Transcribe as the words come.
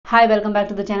Hi, welcome back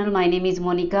to the channel. My name is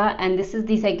Monica and this is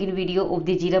the second video of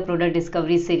the Jira Product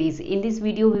Discovery series. In this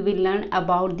video, we will learn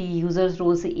about the users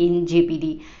roles in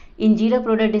JPD. In Jira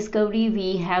Product Discovery,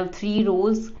 we have three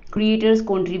roles: creators,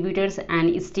 contributors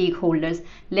and stakeholders.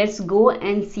 Let's go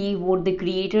and see what the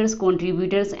creators,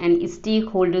 contributors and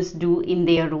stakeholders do in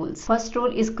their roles. First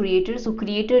role is creator. So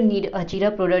creator need a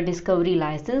Jira Product Discovery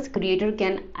license. Creator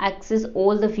can access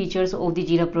all the features of the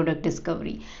Jira Product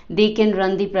Discovery. They can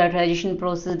run the prioritization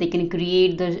process, they can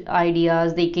create the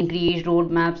ideas, they can create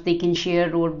roadmaps, they can share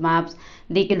roadmaps,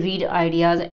 they can read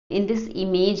ideas. In this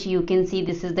image you can see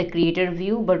this is the creator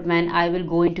view, but when I will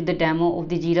go into the demo of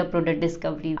the Jira Product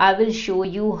Discovery, I will show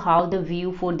you how the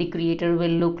view for the creator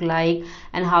will look like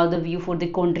and how the view for the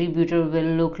contributor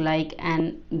will look like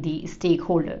and the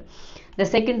stakeholder. The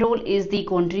second role is the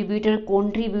contributor.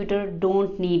 Contributor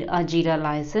don't need a Jira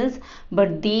license,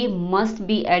 but they must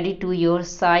be added to your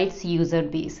site's user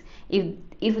base.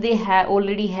 If they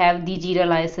already have the Jira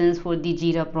license for the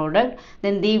Jira product,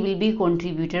 then they will be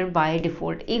contributor by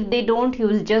default. If they don't, you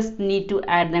will just need to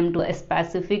add them to a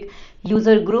specific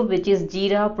user group, which is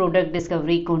Jira Product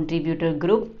Discovery contributor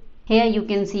group. Here you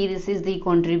can see this is the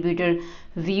contributor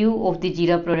view of the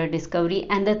Jira Product Discovery.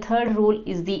 And the third role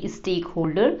is the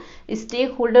stakeholder.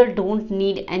 Stakeholder don't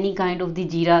need any kind of the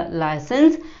Jira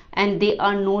license and they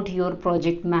are not your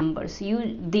project members.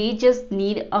 They just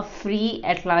need a free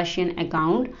Atlassian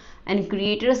account, and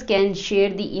creators can share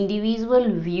the individual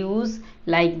views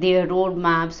like their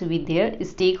roadmaps with their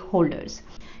stakeholders.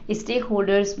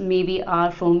 Stakeholders maybe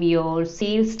are from your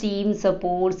sales team,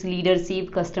 supports,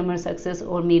 leadership, customer success,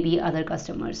 or maybe other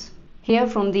customers. Here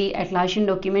from the Atlassian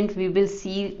document we will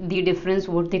see the difference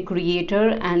what the creator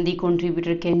and the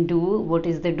contributor can do, what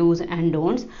is the do's and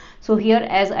don'ts. So here,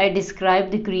 as I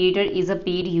described, the creator is a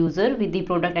paid user with the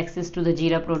product access to the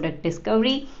Jira Product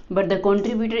Discovery, but the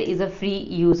contributor is a free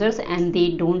users and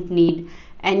they don't need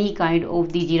any kind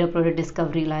of the Jira Product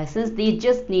Discovery license. They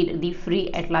just need the free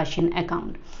Atlassian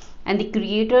account. And the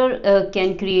creator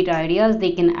can create ideas,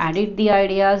 they can edit the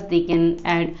ideas, they can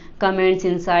add comments,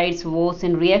 insights, votes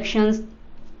and reactions,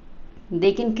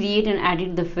 they can create and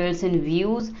edit the fields and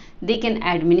views, they can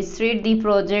administrate the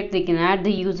project, they can add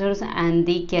the users, and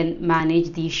they can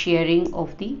manage the sharing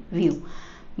of the view.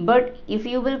 But if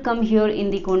you will come here in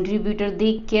the contributor,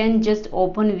 they can just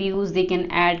open views, they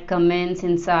can add comments,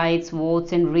 insights,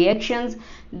 votes and reactions,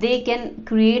 they can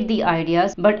create the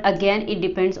ideas, but again it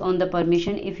depends on the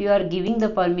permission. If you are giving the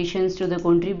permissions to the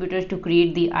contributors to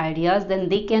create the ideas, then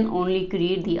they can only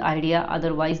create the idea,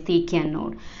 otherwise they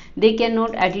cannot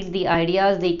edit the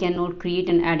ideas, they cannot create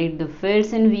and edit the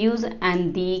fields and views,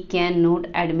 and they cannot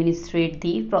administrate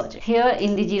the project. Here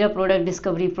in the Jira Product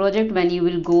Discovery project, when you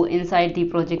will go inside the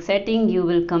project setting, you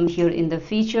will come here in the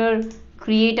feature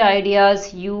create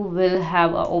ideas, you will have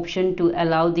an option to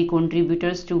allow the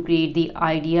contributors to create the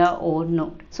idea or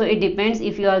not. So it depends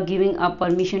if you are giving a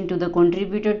permission to the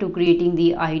contributor to creating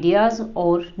the ideas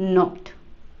or not.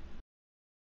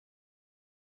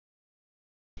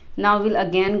 Now we'll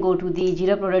again go to the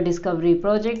Jira Product Discovery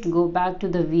project, go back to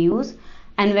the views,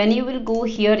 and when you will go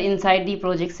here inside the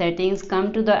project settings,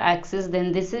 come to the access,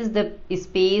 then this is the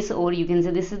space, or you can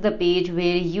say this is the page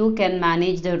where you can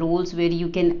manage the roles, where you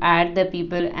can add the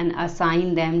people and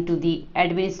assign them to the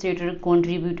administrator,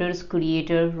 contributors,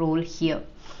 creator role here.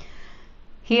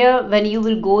 Here when you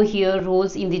will go here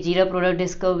roles in the Jira Product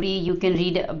Discovery, you can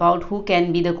read about who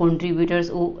can be the contributors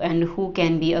and who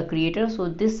can be a creator. So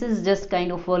this is just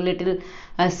kind of a little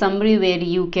summary where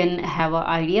you can have an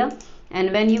idea.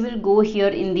 And when you will go here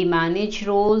in the manage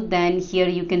role, then here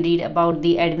you can read about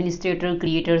the administrator,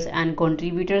 creators and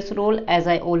contributors role. As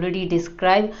I already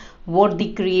described what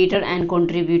the creator and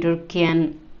contributor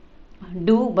can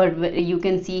do, but you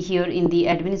can see here in the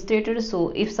administrator. So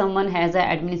if someone has an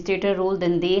administrator role,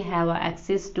 then they have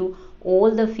access to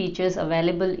all the features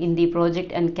available in the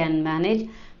project and can manage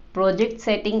project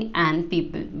setting and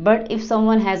people. But if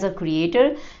someone has a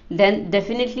creator, then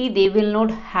definitely they will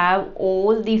not have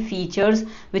all the features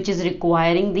which is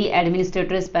requiring the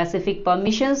administrator specific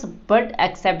permissions, but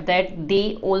except that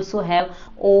they also have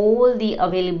all the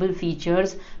available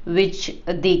features which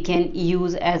they can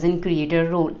use as in creator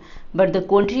role. But the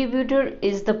contributor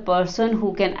is the person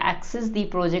who can access the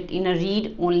project in a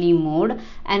read only mode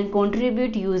and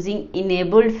contribute using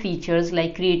enabled features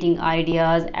like creating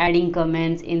ideas, adding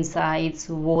comments, insights,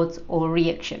 votes or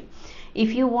reaction.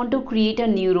 If you want to create a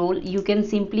new role, you can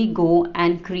simply go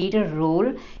and create a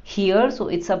role here. So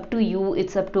it's up to you,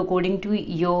 it's up to according to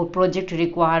your project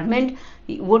requirement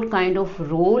what kind of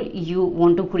role you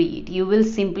want to create. You will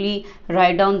simply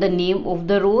write down the name of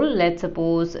the role. Let's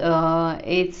suppose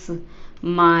it's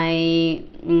my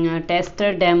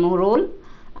tester demo role,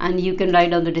 and you can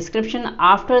write down the description.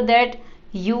 After that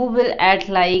you will add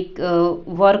like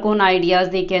work on ideas.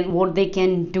 They can, what they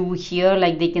can do here,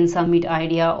 like they can submit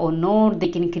idea or not, they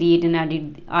can create and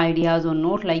edit ideas or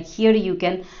not. Like here you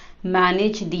can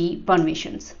manage the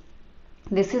permissions.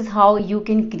 This is how you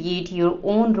can create your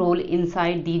own role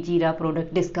inside the Jira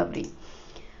Product Discovery.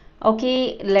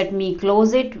 Okay, let me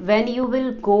close it. When you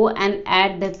will go and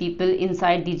add the people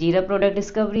inside the Jira Product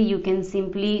Discovery, you can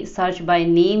simply search by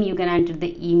name. You can enter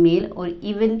the email, or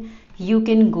even you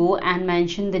can go and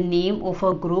mention the name of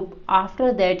a group.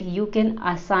 After that you can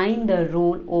assign the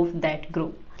role of that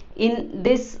group. In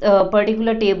this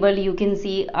particular table you can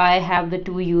see I have the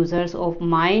two users of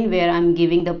mine where I'm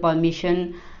giving the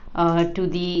permission to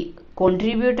the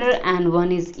contributor, and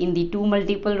one is in the two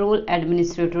multiple role,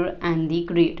 administrator and the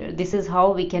creator. This is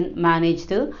how we can manage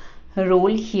the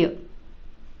role here.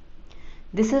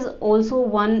 This is also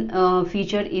one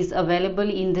feature is available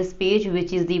in this page,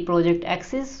 which is the project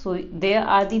access. So there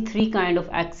are the three kind of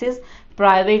access: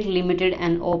 private, limited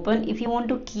and open. If you want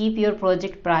to keep your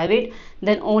project private,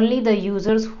 then only the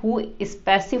users who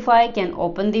specify can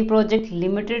open the project.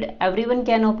 Limited, everyone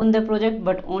can open the project,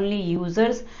 but only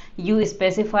users you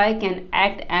specify can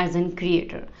act as a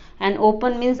creator. And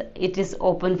open means it is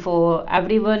open for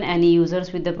everyone. Any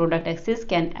users with the product access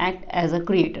can act as a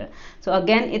creator. So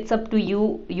again, it's up to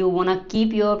you. You wanna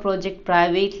keep your project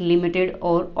private, limited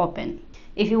or open.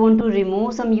 If you want to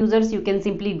remove some users, you can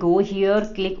simply go here,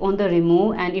 click on the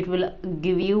remove, and it will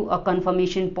give you a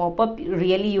confirmation pop-up.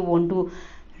 Really you want to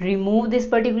remove this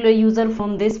particular user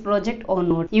from this project or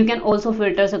not. You can also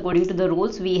filters according to the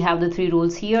roles. We have the three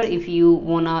roles here. If you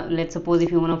wanna, let's suppose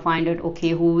if you wanna find out, okay,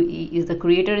 who is the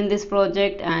creator in this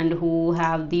project and who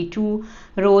have the two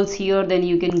roles here, then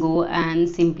you can go and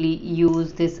simply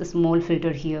use this small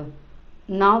filter here.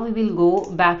 Now we will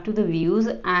go back to the views,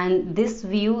 and this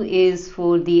view is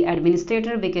for the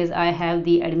administrator because I have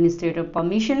the administrator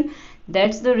permission.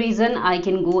 That's the reason I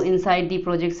can go inside the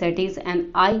project settings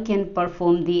and I can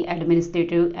perform the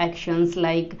administrative actions.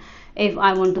 Like if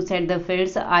I want to set the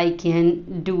fields, I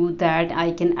can do that.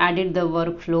 I can edit the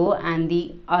workflow and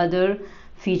the other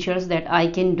features that I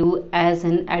can do as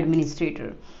an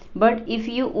administrator. But if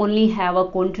you only have a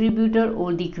contributor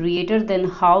or the creator, then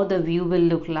how the view will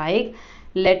look like?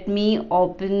 Let me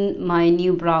open my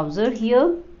new browser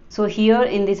here. So here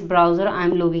in this browser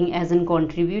I'm logging as a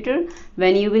contributor.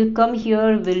 When you will come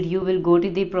here, you will go to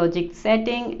the project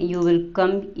setting, you will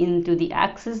come into the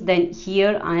access, then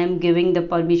here I am giving the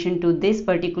permission to this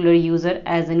particular user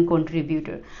as a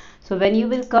contributor. So when you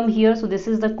will come here, so this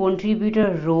is the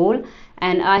contributor role,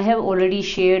 and I have already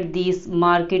shared this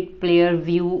market player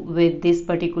view with this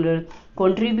particular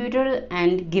contributor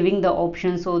and giving the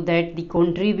option so that the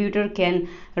contributor can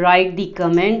write the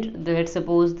comment. Let's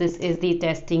suppose this is the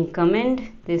testing comment.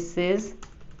 This is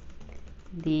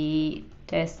the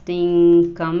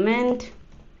testing comment,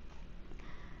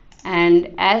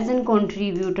 and as a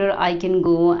contributor I can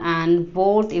go and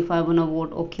vote. If I want to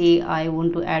vote, okay, I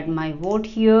want to add my vote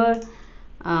here.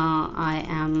 I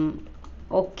am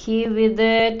okay with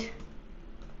it.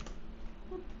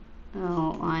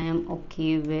 I am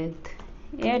okay with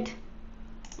it,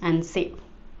 and save.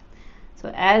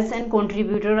 So as a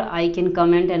contributor I can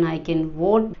comment and I can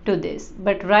vote to this.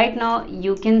 But right now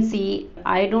you can see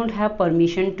I don't have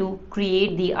permission to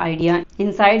create the idea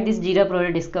inside this Jira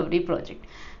Product Discovery project.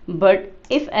 But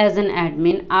if as an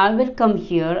admin I will come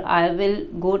here, I will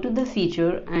go to the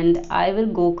feature and I will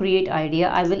go create idea.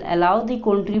 I will allow the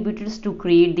contributors to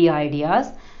create the ideas.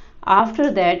 After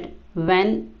that,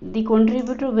 when the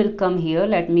contributor will come here,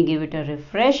 let me give it a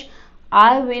refresh,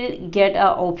 I will get an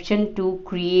option to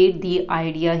create the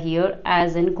idea here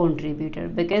as a contributor,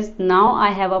 because now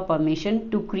I have a permission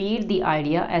to create the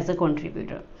idea as a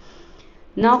contributor.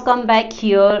 Now come back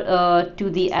here to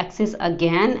the access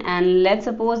again, and let's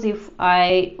suppose if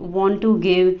I want to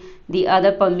give the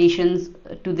other permissions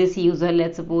to this user,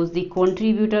 let's suppose the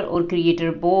contributor or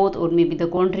creator both, or maybe the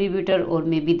contributor or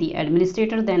maybe the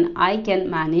administrator, then I can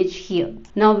manage here.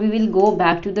 Now we will go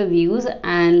back to the views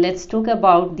and let's talk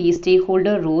about the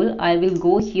stakeholder role. I will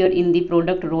go here in the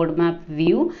product roadmap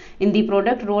view. In the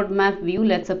product roadmap view,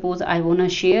 let's suppose I want to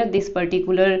share this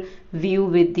particular view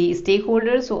with the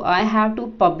stakeholders, so I have to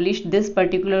publish this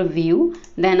particular view.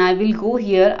 Then I will go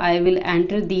here, I will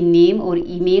enter the name or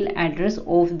email address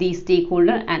of the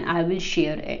stakeholder and I will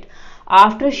share it.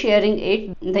 After sharing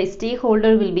it, the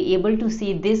stakeholder will be able to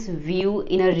see this view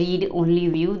in a read only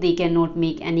view. They cannot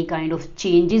make any kind of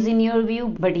changes in your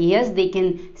view, but yes, they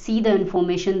can see the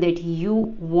information that you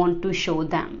want to show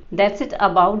them. That's it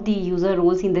about the user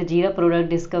roles in the Jira Product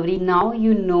Discovery. Now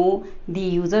you know the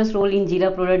user's role in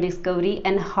Jira Product Discovery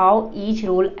and how each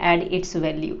role add its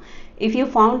value. If you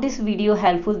found this video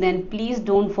helpful, then please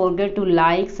don't forget to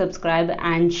like, subscribe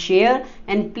and share,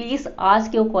 and please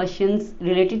ask your questions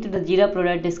related to the Jira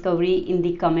Product Discovery in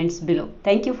the comments below.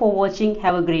 Thank you for watching.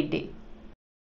 Have a great day.